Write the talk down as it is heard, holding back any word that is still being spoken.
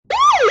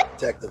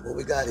Detective, what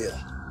we got here?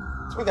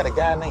 So we got a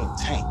guy named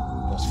Tank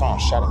who was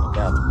found shot in the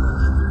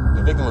bathroom.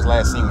 The victim was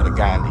last seen with a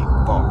guy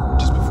named Vaughn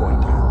just before he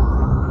died.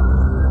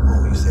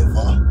 Oh, you said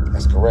Vaughn?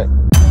 That's correct.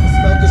 I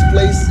smelled this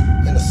place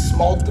in a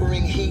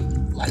smoldering heat,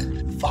 like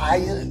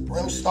fire and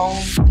brimstone.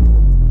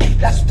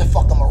 That's what the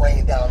fuck I'ma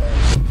rain down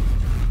on.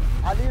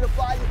 I need a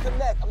fire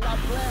connect. I'm not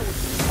playing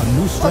with you. A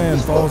new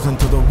strand falls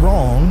into the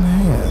wrong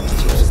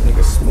hands. This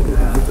nigga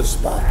Smitty to get the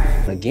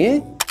spot.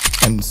 Again?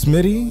 And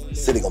Smitty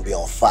City gonna be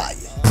on fire.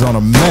 is on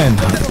a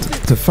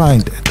manhunt to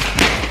find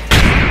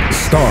it.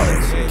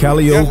 Starring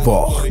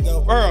Calliope,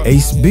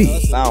 Ace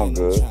B, Sound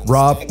good.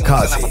 Rob I'm about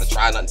Kazi, to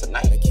try nothing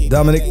tonight.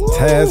 Dominic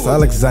Taz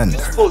Alexander,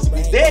 Supposed to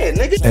be dead,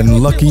 nigga.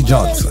 and Lucky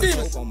Johnson.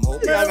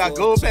 I got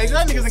gold page.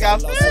 That niggas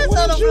got fans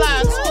on the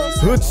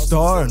fly. Hood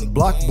Star and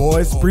Block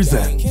Boys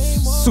presents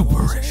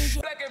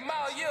Superish.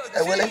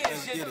 Hey, Willie.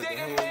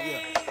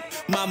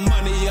 My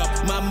money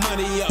up, my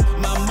money up.